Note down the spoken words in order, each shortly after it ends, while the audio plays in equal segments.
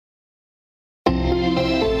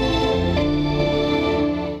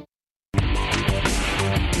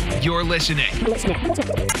You're listening to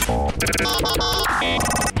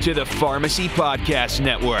the Pharmacy Podcast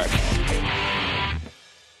Network.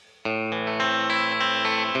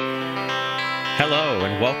 Hello,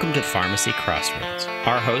 and welcome to Pharmacy Crossroads.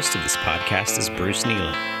 Our host of this podcast is Bruce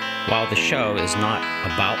Nealon. While the show is not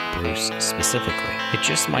about Bruce specifically, it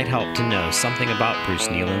just might help to know something about Bruce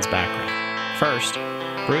Nealon's background. First,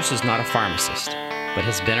 Bruce is not a pharmacist, but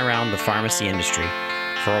has been around the pharmacy industry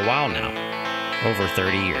for a while now, over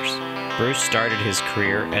 30 years. Bruce started his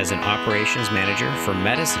career as an operations manager for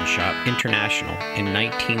Medicine Shop International in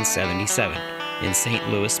 1977 in St.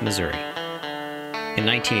 Louis, Missouri. In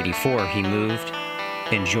 1984, he moved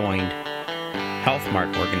and joined Health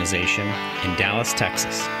Mart organization in Dallas,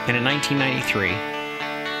 Texas, and in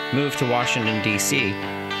 1993, moved to Washington, D.C.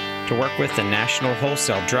 to work with the National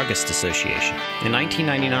Wholesale Druggist Association. In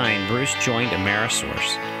 1999, Bruce joined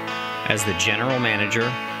Amerisource as the general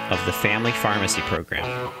manager of the Family Pharmacy Program,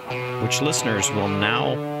 which listeners will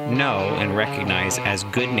now know and recognize as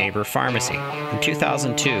Good Neighbor Pharmacy. In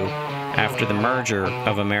 2002, after the merger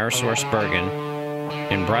of Amerisource Bergen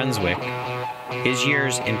and Brunswick, his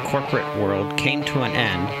years in corporate world came to an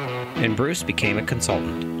end, and Bruce became a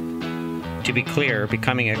consultant. To be clear,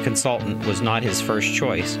 becoming a consultant was not his first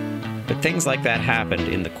choice, but things like that happened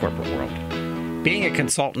in the corporate world. Being a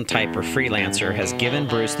consultant type or freelancer has given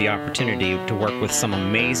Bruce the opportunity to work with some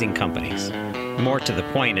amazing companies. More to the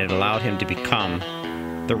point, it allowed him to become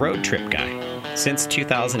the road trip guy. Since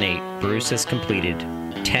 2008, Bruce has completed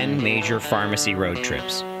 10 major pharmacy road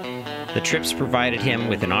trips. The trips provided him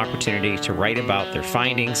with an opportunity to write about their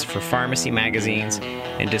findings for pharmacy magazines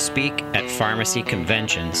and to speak at pharmacy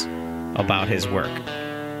conventions about his work.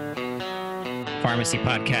 Pharmacy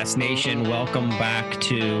Podcast Nation, welcome back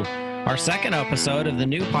to our second episode of the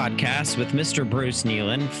new podcast with Mr. Bruce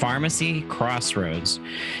Nealon, Pharmacy Crossroads.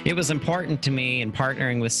 It was important to me in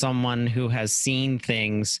partnering with someone who has seen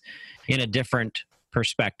things in a different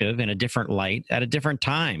perspective, in a different light, at a different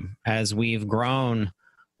time as we've grown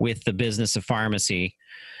with the business of pharmacy.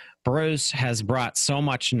 Bruce has brought so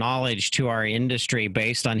much knowledge to our industry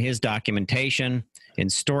based on his documentation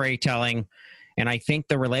and storytelling, and I think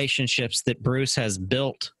the relationships that Bruce has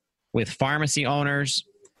built with pharmacy owners,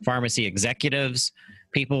 pharmacy executives,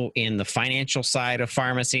 people in the financial side of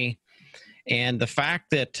pharmacy, and the fact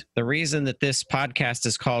that the reason that this podcast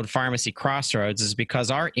is called Pharmacy Crossroads is because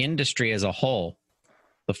our industry as a whole,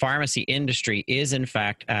 the pharmacy industry, is in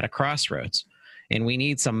fact at a crossroads. And we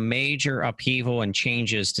need some major upheaval and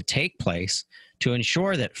changes to take place to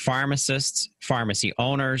ensure that pharmacists, pharmacy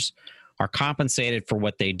owners are compensated for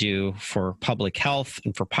what they do for public health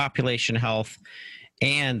and for population health,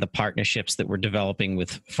 and the partnerships that we're developing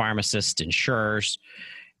with pharmacists, insurers,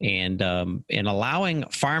 and allowing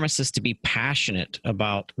pharmacists to be passionate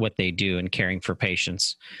about what they do in caring for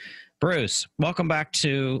patients. Bruce, welcome back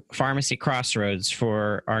to Pharmacy Crossroads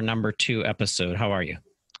for our number 2 episode. How are you?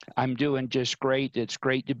 I'm doing just great. It's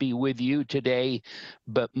great to be with you today,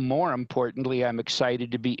 but more importantly, I'm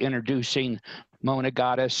excited to be introducing Mona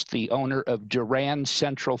Gaddis, the owner of Duran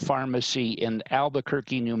Central Pharmacy in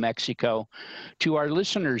Albuquerque, New Mexico, to our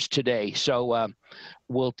listeners today. So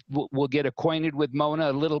we'll get acquainted with Mona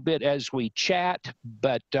a little bit as we chat,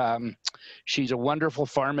 but she's a wonderful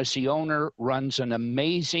pharmacy owner, runs an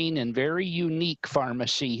amazing and very unique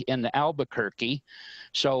pharmacy in Albuquerque.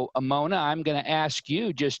 So Mona, I'm going to ask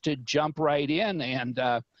you just to jump right in,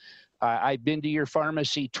 and I've been to your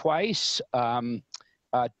pharmacy twice.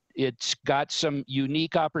 It's got some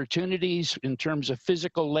unique opportunities in terms of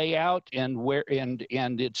physical layout and where and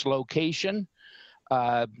its location.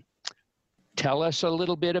 Tell us a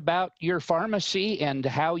little bit about your pharmacy and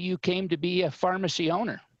how you came to be a pharmacy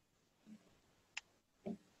owner.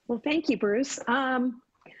 Well, thank you, Bruce.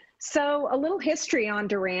 So a little history on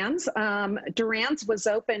Duran's. Duran's was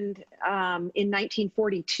opened in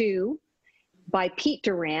 1942 by Pete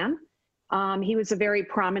Duran. He was a very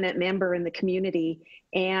prominent member in the community,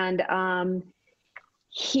 and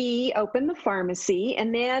he opened the pharmacy.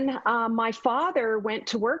 And then my father went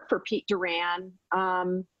to work for Pete Duran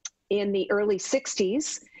in the early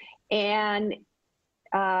 60s, and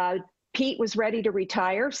Pete was ready to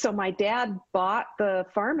retire. So my dad bought the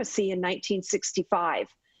pharmacy in 1965.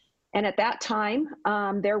 And at that time,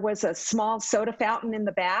 there was a small soda fountain in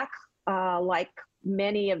the back, like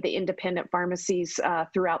many of the independent pharmacies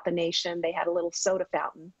throughout the nation. They had a little soda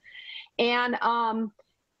fountain. And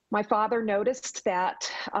my father noticed that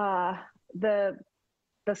the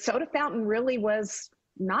soda fountain really was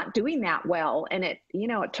not doing that well. And it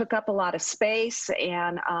took up a lot of space,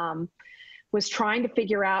 and was trying to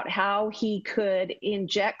figure out how he could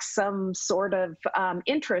inject some sort of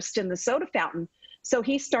interest in the soda fountain. So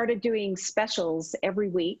he started doing specials every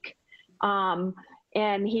week.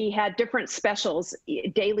 And he had different specials,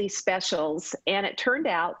 daily specials. And it turned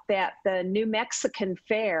out that the New Mexican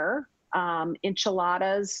fare,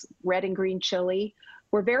 enchiladas, red and green chili,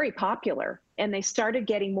 were very popular. And they started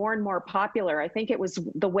getting more and more popular. I think it was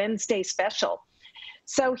the Wednesday special.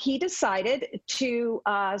 So he decided to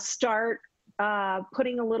start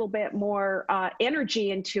putting a little bit more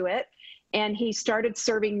energy into it. And he started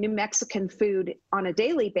serving New Mexican food on a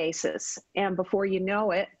daily basis. And before you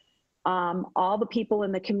know it, all the people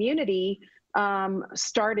in the community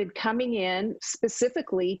started coming in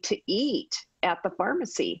specifically to eat at the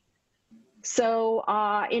pharmacy. So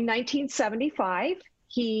in 1975,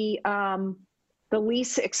 the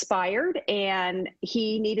lease expired and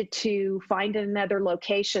he needed to find another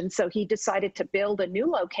location. So he decided to build a new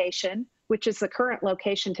location, which is the current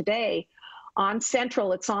location today on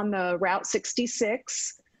Central. It's on the Route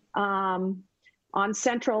 66 on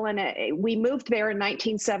Central. And we moved there in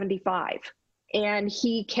 1975 and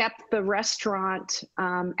he kept the restaurant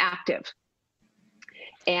active.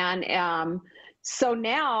 And so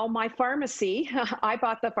now my pharmacy, I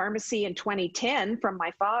bought the pharmacy in 2010 from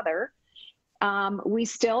my father. We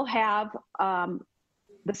still have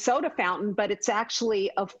the soda fountain, but it's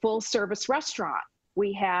actually a full service restaurant.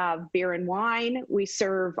 We have beer and wine. We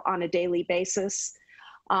serve on a daily basis.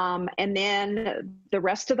 And then the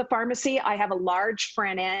rest of the pharmacy, I have a large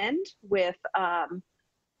front end with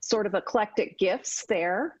sort of eclectic gifts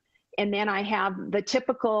there. And then I have the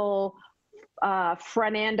typical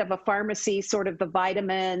front end of a pharmacy, sort of the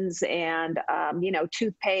vitamins and,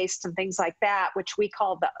 toothpaste and things like that, which we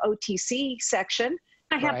call the OTC section.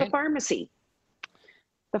 I have the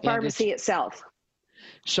pharmacy itself.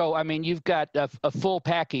 So, I mean, you've got a full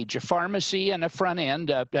package, a pharmacy and a front end,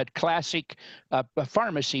 a classic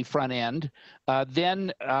pharmacy front end.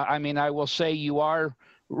 Then, I will say you are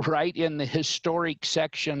right in the historic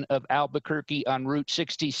section of Albuquerque on Route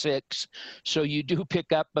 66. So you do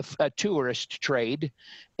pick up a tourist trade.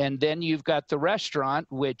 And then you've got the restaurant,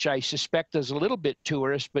 which I suspect is a little bit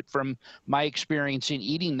tourist, but from my experience in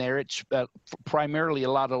eating there, it's primarily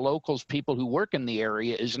a lot of locals, people who work in the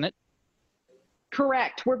area, isn't it?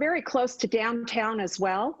 Correct. We're very close to downtown as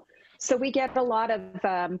well. So we get a lot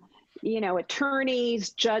of,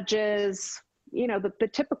 attorneys, judges, the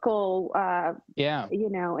typical,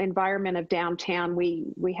 environment of downtown.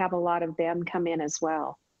 We have a lot of them come in as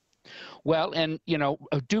well. Well, and,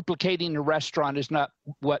 duplicating a restaurant is not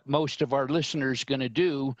what most of our listeners going to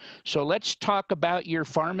do. So let's talk about your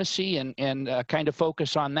pharmacy and kind of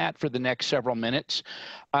focus on that for the next several minutes.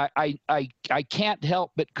 I can't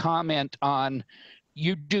help but comment on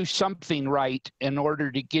you do something right in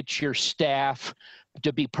order to get your staff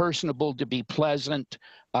to be personable, to be pleasant,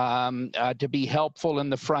 to be helpful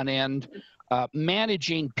in the front end.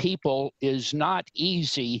 Managing people is not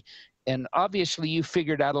easy. And obviously you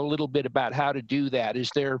figured out a little bit about how to do that. Is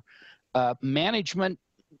there management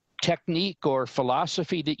technique or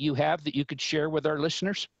philosophy that you have that you could share with our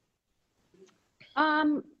listeners?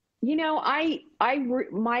 My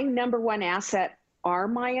number one asset are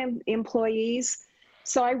my employees.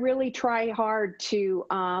 So I really try hard to,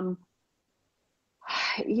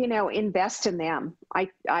 invest in them. I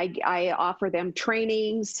offer them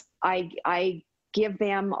trainings. I give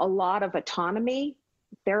them a lot of autonomy.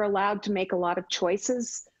 They're allowed to make a lot of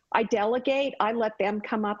choices. I delegate. I let them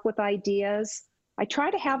come up with ideas. I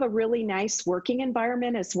try to have a really nice working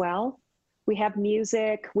environment as well. We have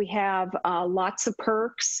music. We have lots of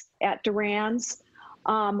perks at Duran's.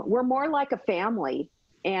 We're more like a family,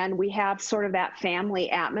 and we have sort of that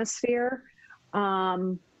family atmosphere.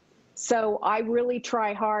 So I really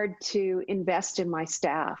try hard to invest in my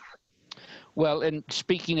staff. Well, and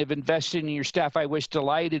speaking of investing in your staff, I was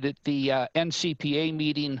delighted at the NCPA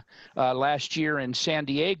meeting last year in San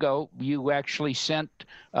Diego. You actually sent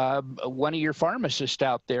one of your pharmacists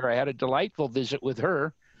out there. I had a delightful visit with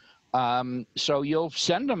her. So you'll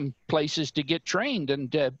send them places to get trained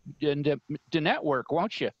and to network,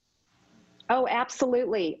 won't you? Oh,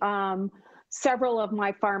 absolutely. Several of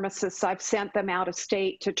my pharmacists, I've sent them out of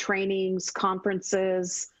state to trainings,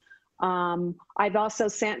 conferences. I've also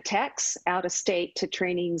sent techs out of state to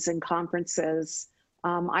trainings and conferences.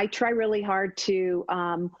 I try really hard to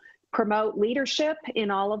promote leadership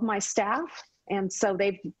in all of my staff. And so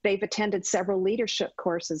they've attended several leadership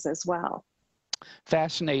courses as well.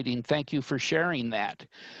 Fascinating. Thank you for sharing that.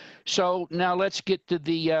 So now let's get to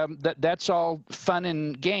the, that's all fun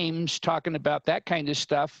and games, talking about that kind of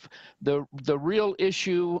stuff. The real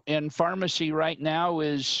issue in pharmacy right now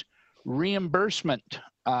is reimbursement.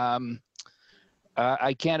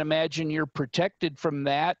 I can't imagine you're protected from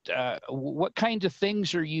that. What kinds of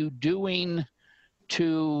things are you doing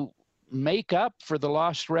to make up for the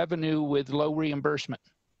lost revenue with low reimbursement?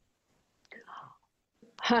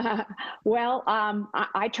 Well,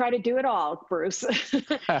 I try to do it all, Bruce.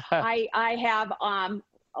 I have,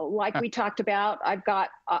 like we talked about, I've got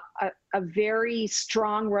a very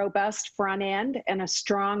strong, robust front end and a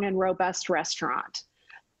strong and robust restaurant.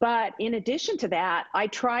 But in addition to that, I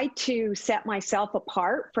try to set myself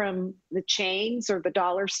apart from the chains or the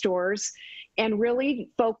dollar stores and really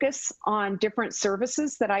focus on different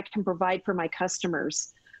services that I can provide for my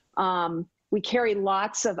customers. We carry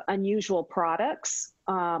lots of unusual products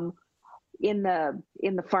in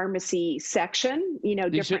the pharmacy section. You know,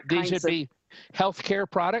 these would be healthcare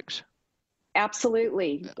products.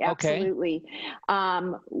 Absolutely, absolutely.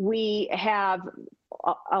 Okay. We have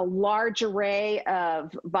a large array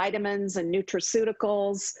of vitamins and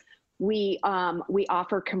nutraceuticals. We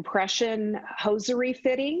offer compression hosiery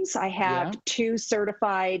fittings. I have 2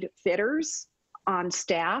 certified fitters on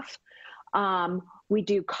staff. We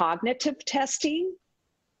do cognitive testing.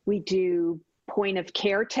 We do point of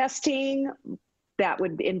care testing. That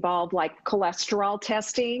would involve like cholesterol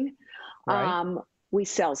testing. Right. We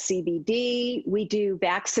sell CBD. We do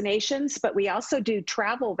vaccinations, but we also do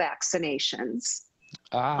travel vaccinations.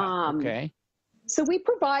 Okay. So we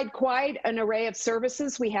provide quite an array of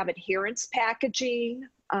services. We have adherence packaging.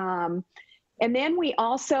 And then we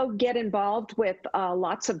also get involved with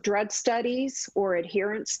lots of drug studies or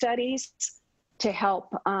adherence studies to help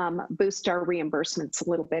boost our reimbursements a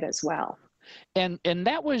little bit as well. And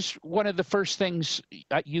that was one of the first things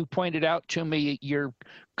you pointed out to me, your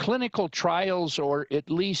clinical trials or at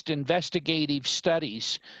least investigative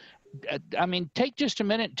studies. I mean, take just a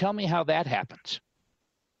minute and tell me how that happens.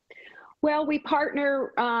 Well, we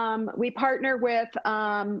partner with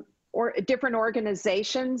or different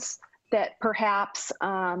organizations that perhaps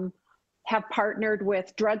have partnered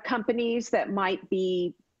with drug companies that might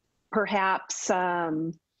be perhaps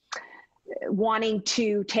wanting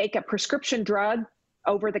to take a prescription drug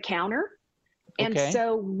over the counter. And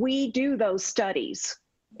so we do those studies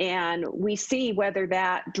and we see whether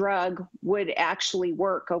that drug would actually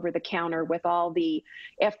work over the counter with all the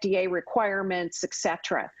FDA requirements, et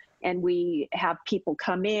cetera. And we have people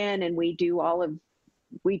come in and we do all the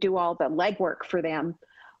legwork for them.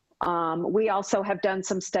 We also have done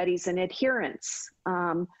some studies in adherence.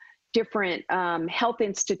 Different health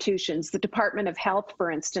institutions, the Department of Health, for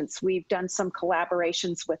instance, we've done some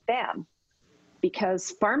collaborations with them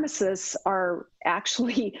because pharmacists are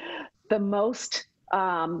actually the most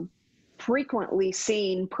frequently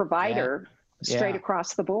seen provider straight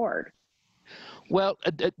across the board. Well,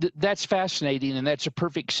 that's fascinating, and that's a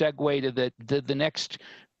perfect segue to the next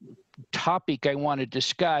topic I want to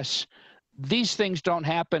discuss. These things don't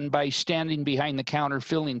happen by standing behind the counter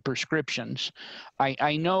filling prescriptions.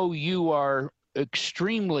 I know you are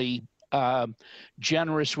extremely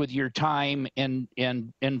generous with your time and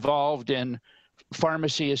involved in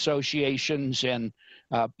pharmacy associations and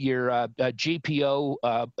your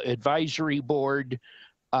GPO advisory board.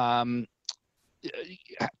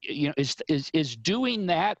 You know, is doing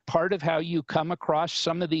that part of how you come across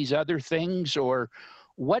some of these other things, or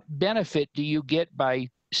what benefit do you get by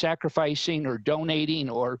sacrificing or donating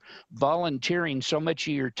or volunteering so much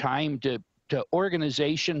of your time to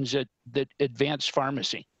organizations that advance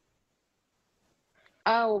pharmacy?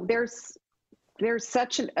 Oh, there's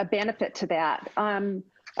such a benefit to that.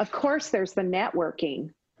 Of course, there's the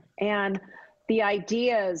networking and the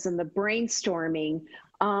ideas and the brainstorming.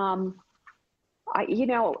 I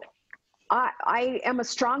am a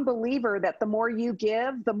strong believer that the more you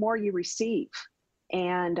give, the more you receive.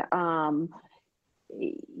 And,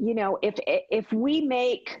 if we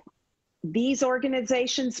make these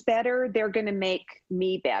organizations better, they're going to make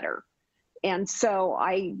me better. And so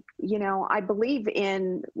I believe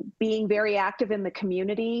in being very active in the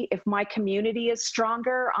community. If my community is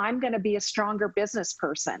stronger, I'm going to be a stronger business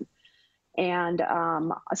person. And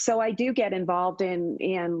so I do get involved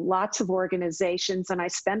in lots of organizations, and I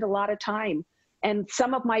spend a lot of time. And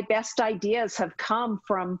some of my best ideas have come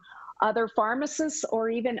from other pharmacists or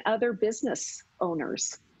even other business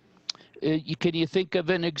owners. Can you think of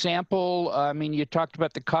an example? I mean, you talked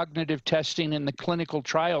about the cognitive testing and the clinical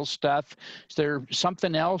trial stuff. Is there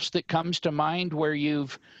something else that comes to mind where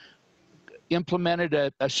you've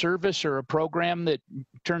implemented a service or a program that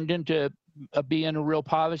turned into being a real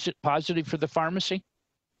positive for the pharmacy?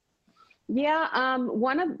 Yeah,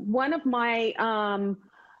 one of my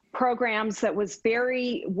programs that was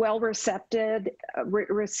very well received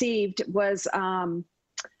was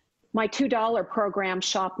my $2 program,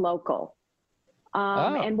 Shop Local.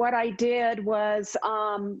 And what I did was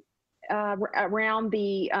around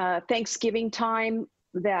the Thanksgiving time,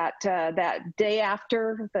 that day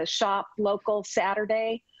after the shop local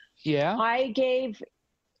Saturday, I gave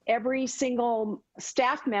every single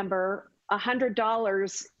staff member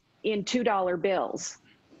 $100 in $2 bills.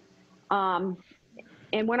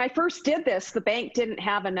 And when I first did this, the bank didn't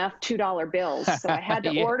have enough $2 bills, so I had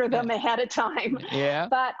to order them ahead of time.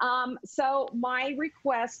 But so my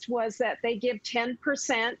request was that they give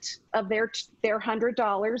 10% of their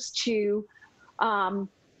 $100 to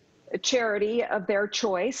a charity of their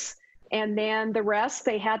choice, and then the rest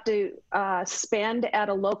they had to spend at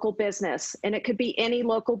a local business. And it could be any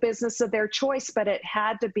local business of their choice, but it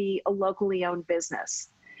had to be a locally owned business.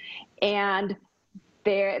 And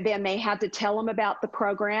then they had to tell them about the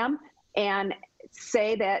program and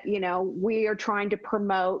say that, you know, we are trying to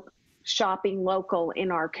promote shopping local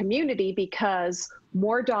in our community because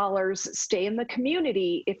more dollars stay in the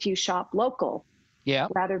community if you shop local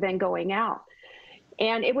rather than going out.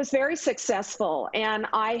 And it was very successful. And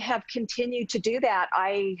I have continued to do that.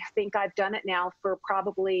 I think I've done it now for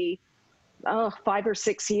probably 5 or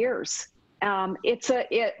 6 years. My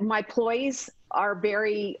employees are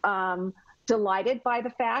very delighted by the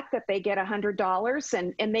fact that they get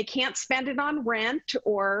 $100 and they can't spend it on rent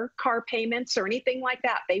or car payments or anything like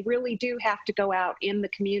that. They really do have to go out in the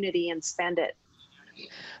community and spend it.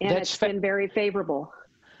 And it's been very favorable.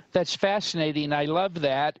 That's fascinating. I love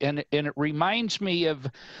that. And it reminds me of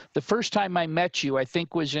the first time I met you, I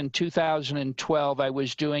think was in 2012. I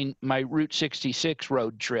was doing my Route 66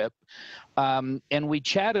 road trip. And we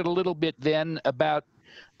chatted a little bit then about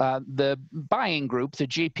the buying group, the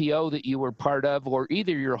GPO that you were part of, or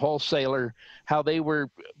either your wholesaler, how they were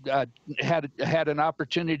had an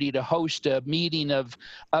opportunity to host a meeting of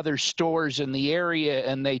other stores in the area,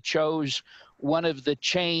 and they chose one of the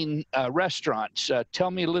chain restaurants.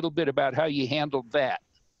 Tell me a little bit about how you handled that.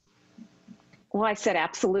 Well, I said,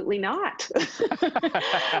 absolutely not.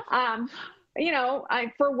 You know,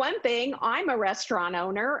 for one thing, I'm a restaurant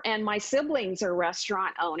owner and my siblings are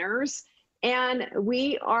restaurant owners, and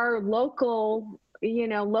we are local, you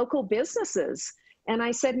know, local businesses. And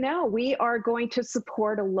I said, no, we are going to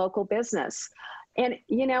support a local business. And,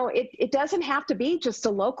 you know, it doesn't have to be just a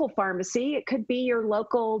local pharmacy. It could be your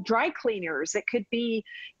local dry cleaners. It could be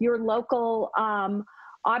your local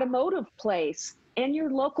automotive place and your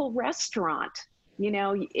local restaurant. You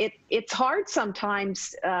know, it's hard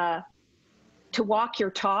sometimes to walk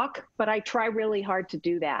your talk, but I try really hard to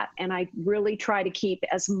do that. And I really try to keep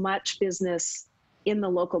as much business in the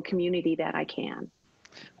local community that I can.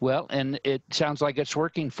 Well, and it sounds like it's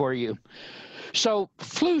working for you. So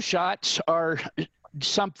flu shots are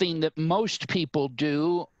something that most people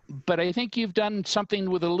do, but I think you've done something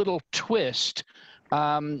with a little twist. What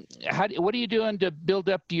are you doing to build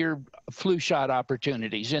up your flu shot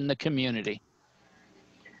opportunities in the community?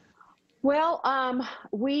 Well,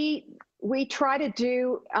 we try to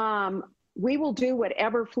do, we will do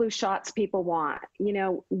whatever flu shots people want. You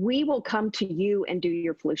know, we will come to you and do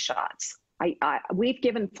your flu shots. We've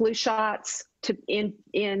given flu shots to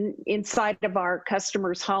inside of our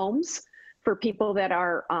customers' homes for people that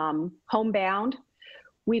are homebound.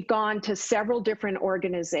 We've gone to several different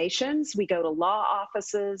organizations. We go to law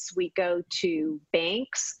offices. We go to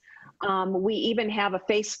banks. We even have a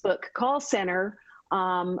Facebook call center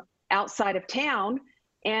outside of town,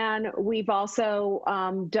 and we've also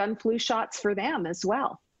done flu shots for them as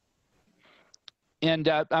well. And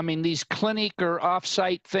I mean, these clinic or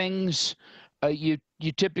offsite things, you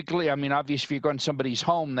typically, I mean, obviously if you're going to somebody's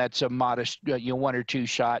home, that's a modest, 1 or 2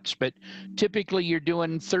 shots, but typically you're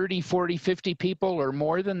doing 30, 40, 50 people or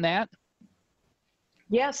more than that?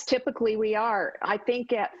 Yes, typically we are. I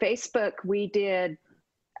think at Facebook we did,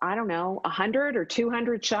 I don't know, 100 or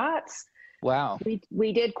 200 shots. Wow.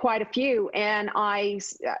 We did quite a few. And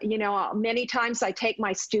many times I take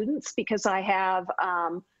my students, because I have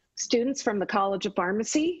students from the College of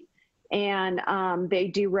Pharmacy, and they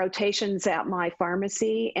do rotations at my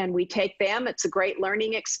pharmacy, and we take them. It's a great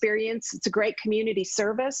learning experience. It's a great community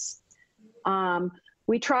service.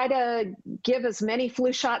 We try to give as many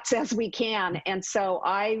flu shots as we can. And so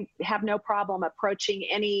I have no problem approaching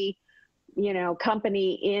any,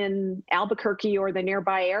 company in Albuquerque or the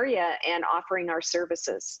nearby area and offering our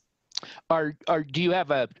services. Do you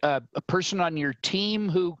have a person on your team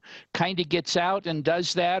who kind of gets out and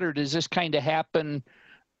does that, or does this kind of happen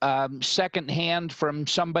secondhand from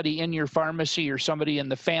somebody in your pharmacy or somebody in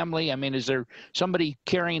the family? I mean, is there somebody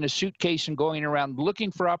carrying a suitcase and going around looking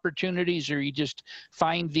for opportunities, or you just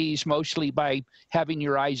find these mostly by having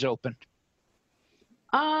your eyes open?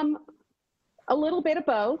 A little bit of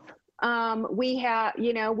both.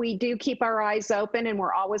 We do keep our eyes open, and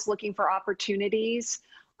we're always looking for opportunities.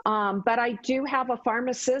 But I do have a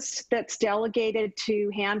pharmacist that's delegated to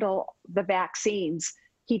handle the vaccines.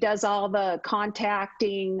 He does all the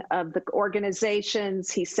contacting of the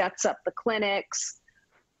organizations. He sets up the clinics,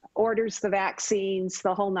 orders the vaccines,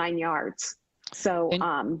 the whole 9 yards. So,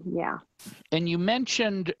 yeah. And you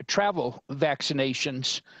mentioned travel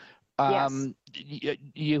vaccinations. Yes.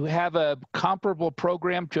 You have a comparable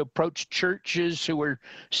program to approach churches who are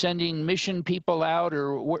sending mission people out,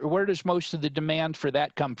 or where does most of the demand for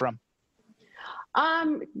that come from?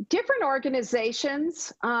 Different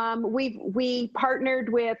organizations. We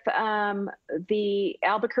partnered with the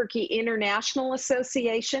Albuquerque International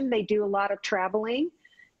Association. They do a lot of traveling.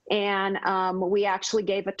 And we actually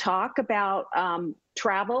gave a talk about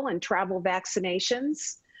travel and travel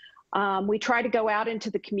vaccinations. We try to go out into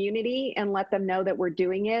the community and let them know that we're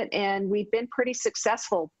doing it, and we've been pretty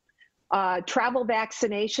successful. Travel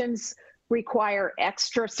vaccinations require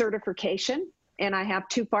extra certification, and I have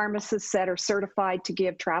 2 pharmacists that are certified to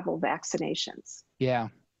give travel vaccinations. Yeah.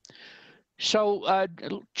 So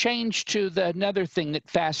change to another thing that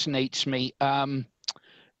fascinates me.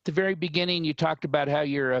 At the very beginning, you talked about how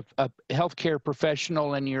you're a healthcare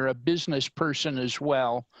professional and you're a business person as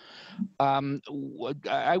well.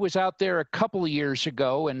 I was out there a couple of years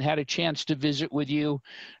ago and had a chance to visit with you.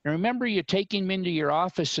 I remember you taking me into your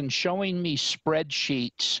office and showing me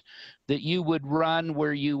spreadsheets that you would run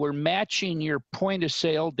where you were matching your point of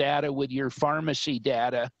sale data with your pharmacy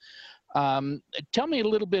data. Tell me a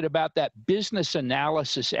little bit about that business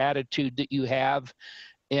analysis attitude that you have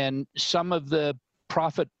and some of the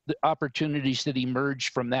profit opportunities that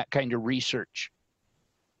emerge from that kind of research.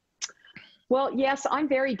 Well, yes, I'm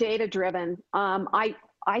very data driven. I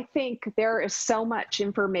think there is so much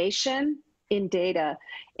information in data.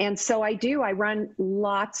 And so I run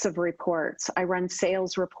lots of reports. I run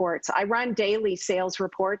sales reports. I run daily sales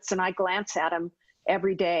reports, and I glance at them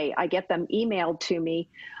every day. I get them emailed to me.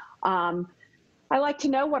 I like to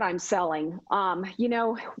know what I'm selling.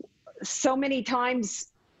 So many times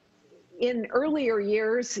in earlier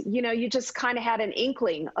years, you just kind of had an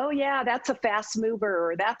inkling, oh yeah, that's a fast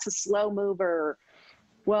mover or that's a slow mover.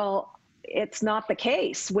 Well, it's not the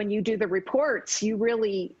case. When you do the reports, you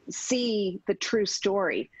really see the true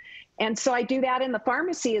story. And so I do that in the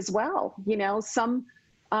pharmacy as well. Some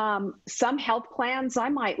health plans I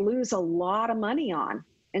might lose a lot of money on.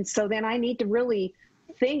 And so then I need to really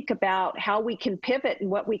think about how we can pivot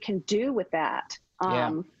and what we can do with that.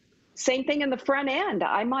 Same thing in the front end.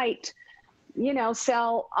 I might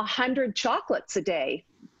sell 100 chocolates a day,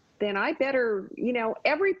 then I better,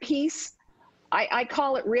 every piece, I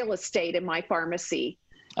call it real estate in my pharmacy.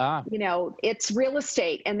 It's real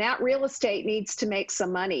estate, and that real estate needs to make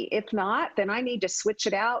some money. If not, then I need to switch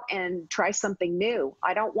it out and try something new.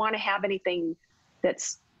 I don't want to have anything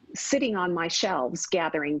that's sitting on my shelves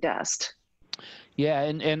gathering dust. Yeah,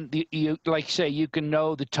 and you like say you can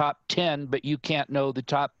know the top 10, but you can't know the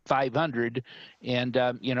top 500. And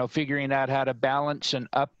figuring out how to balance and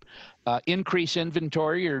increase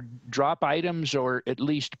inventory or drop items, or at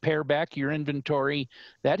least pare back your inventory,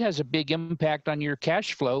 that has a big impact on your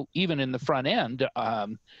cash flow, even in the front end.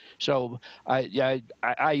 So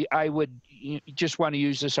I would just want to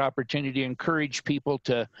use this opportunity to encourage people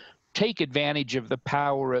to take advantage of the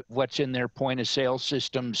power of what's in their point of sale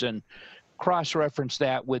systems and cross-reference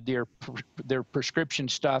that with their prescription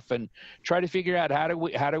stuff and try to figure out how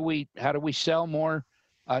do we sell more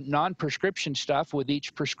non-prescription stuff with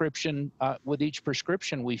each prescription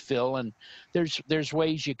we fill. And there's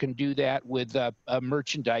ways you can do that with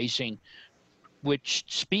merchandising, which,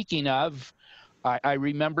 speaking of, I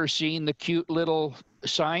remember seeing the cute little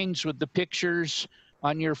signs with the pictures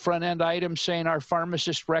on your front end item saying our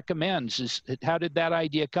pharmacist recommends. How did that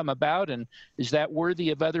idea come about, and is that worthy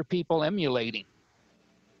of other people emulating?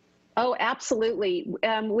 Oh, absolutely.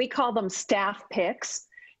 We call them staff picks.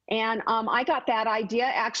 And I got that idea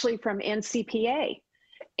actually from NCPA.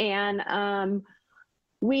 And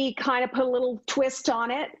we kind of put a little twist on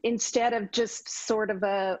it instead of just sort of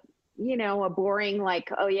a boring,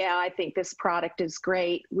 like, oh yeah, I think this product is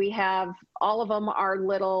great. We have, all of them are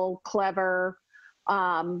little clever,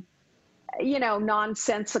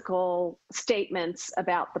 nonsensical statements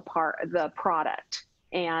about the product,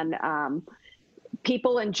 and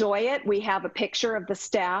people enjoy it. We have a picture of the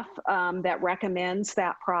staff that recommends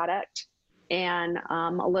that product, and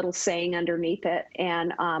a little saying underneath it.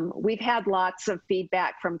 And we've had lots of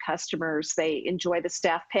feedback from customers. They enjoy the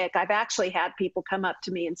staff pick. I've actually had people come up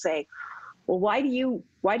to me and say, well, why do you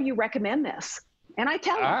recommend this? And I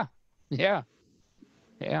tell them. Yeah.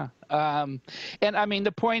 Yeah. And I mean,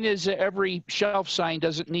 the point is that every shelf sign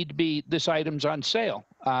doesn't need to be this item's on sale.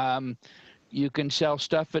 You can sell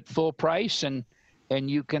stuff at full price, and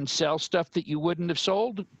you can sell stuff that you wouldn't have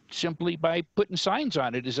sold simply by putting signs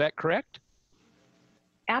on it. Is that correct?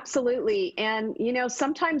 Absolutely. And, you know,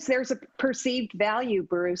 sometimes there's a perceived value,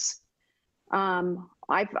 Bruce.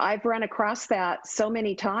 I've run across that so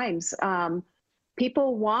many times.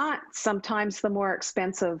 People want sometimes the more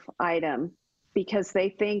expensive item because they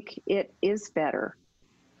think it is better.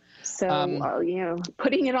 So, you know,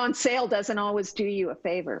 putting it on sale doesn't always do you a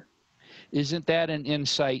favor. Isn't that an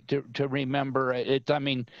insight to remember? I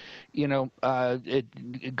mean, you know,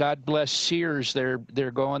 God bless Sears.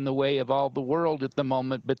 They're going the way of all the world at the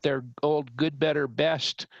moment, but their old good, better,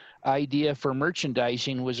 best idea for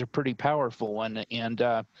merchandising was a pretty powerful one. And,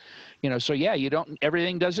 you know, so yeah,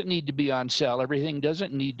 everything doesn't need to be on sale. Everything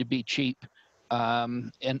doesn't need to be cheap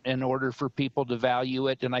in order for people to value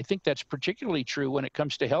it. And I think that's particularly true when it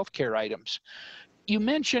comes to healthcare items. You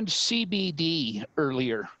mentioned CBD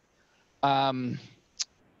earlier.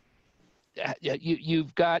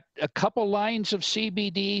 You've got a couple lines of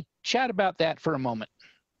CBD. Chat about that for a moment.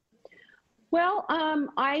 Well,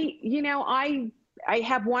 I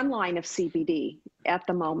have one line of CBD at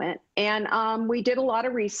the moment, and we did a lot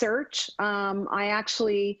of research. I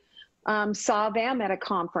actually saw them at a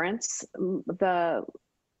conference, the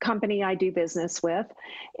company I do business with,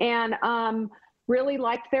 and really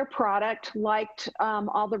liked their product, liked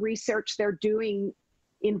all the research they're doing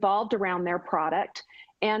involved around their product.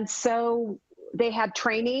 And so they had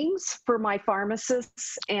trainings for my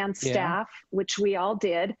pharmacists and staff, which we all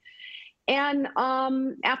did. And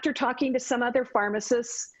after talking to some other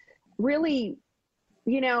pharmacists, really,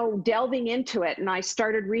 you know, delving into it, and I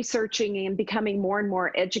started researching and becoming more and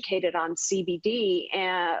more educated on CBD,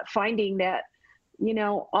 and finding that, you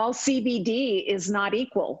know, all CBD is not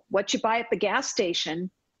equal. What you buy at the gas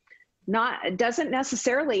station doesn't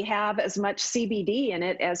necessarily have as much CBD in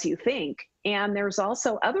it as you think. And there's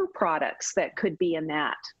also other products that could be in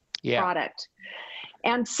that product.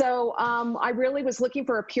 And so I really was looking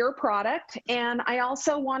for a pure product. And I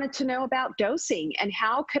also wanted to know about dosing and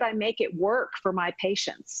how could I make it work for my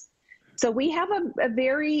patients. So we have a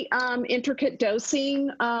very intricate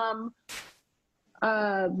dosing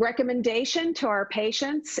recommendation to our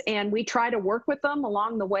patients, and we try to work with them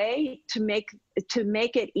along the way to make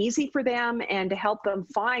it easy for them and to help them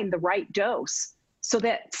find the right dose so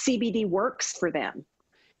that CBD works for them.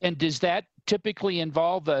 And does that typically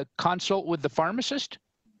involve a consult with the pharmacist?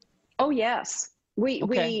 Oh yes, a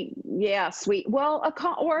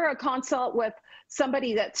consult with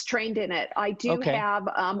somebody that's trained in it. I do have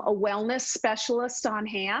a wellness specialist on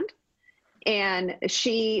hand. And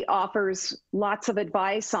she offers lots of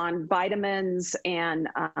advice on vitamins and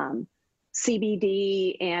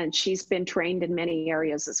CBD, and she's been trained in many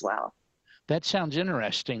areas as well. That sounds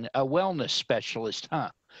interesting. A wellness specialist, huh?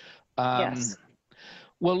 Yes.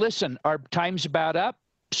 Well, listen, our time's about up,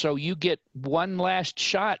 so you get one last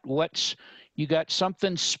shot. You got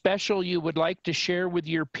something special you would like to share with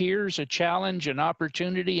your peers, a challenge, an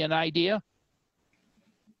opportunity, an idea?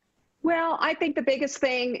 Well, I think the biggest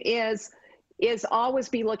thing is always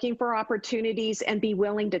be looking for opportunities and be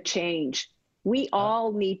willing to change. We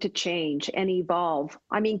all need to change and evolve.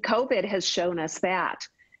 I mean, COVID has shown us that.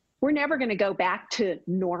 We're never going to go back to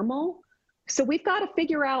normal. So we've got to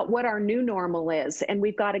figure out what our new normal is, and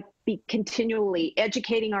we've got to be continually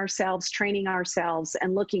educating ourselves, training ourselves,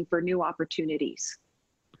 and looking for new opportunities.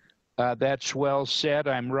 That's well said.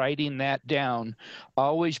 I'm writing that down.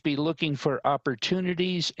 Always be looking for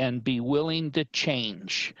opportunities and be willing to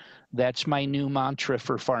change. That's my new mantra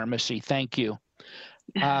for pharmacy. Thank you.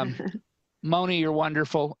 Mona, you're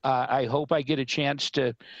wonderful. I hope I get a chance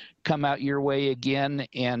to come out your way again.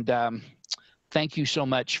 And thank you so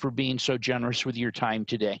much for being so generous with your time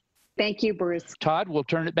today. Thank you, Bruce. Todd, we'll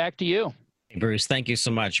turn it back to you. Bruce, thank you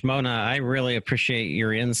so much. Mona, I really appreciate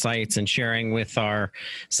your insights and sharing with our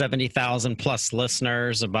 70,000 plus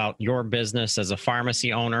listeners about your business as a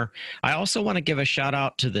pharmacy owner. I also want to give a shout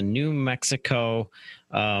out to the New Mexico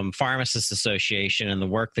Pharmacists Association and the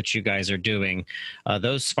work that you guys are doing.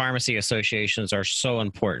 Those pharmacy associations are so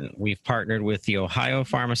important. We've partnered with the Ohio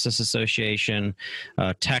Pharmacists Association,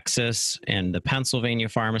 Texas, and the Pennsylvania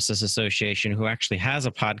Pharmacists Association, who actually has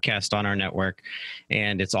a podcast on our network.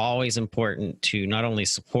 And it's always important to not only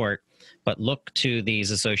support but look to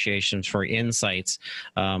these associations for insights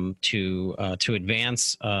to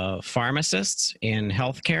advance pharmacists in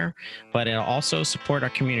healthcare, but it'll also support our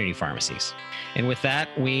community pharmacies. And with that,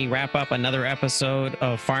 we wrap up another episode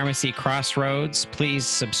of Pharmacy Crossroads. Please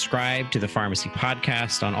subscribe to the Pharmacy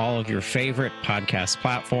Podcast on all of your favorite podcast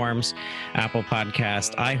platforms: Apple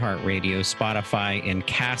Podcast, iHeartRadio, Spotify, and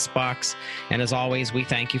CastBox. And as always, we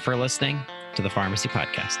thank you for listening to the Pharmacy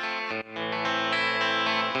Podcast.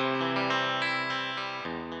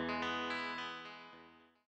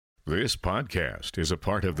 This podcast is a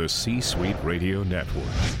part of the C-Suite Radio Network.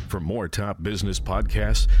 For more top business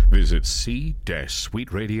podcasts, visit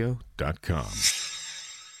c-suiteradio.com.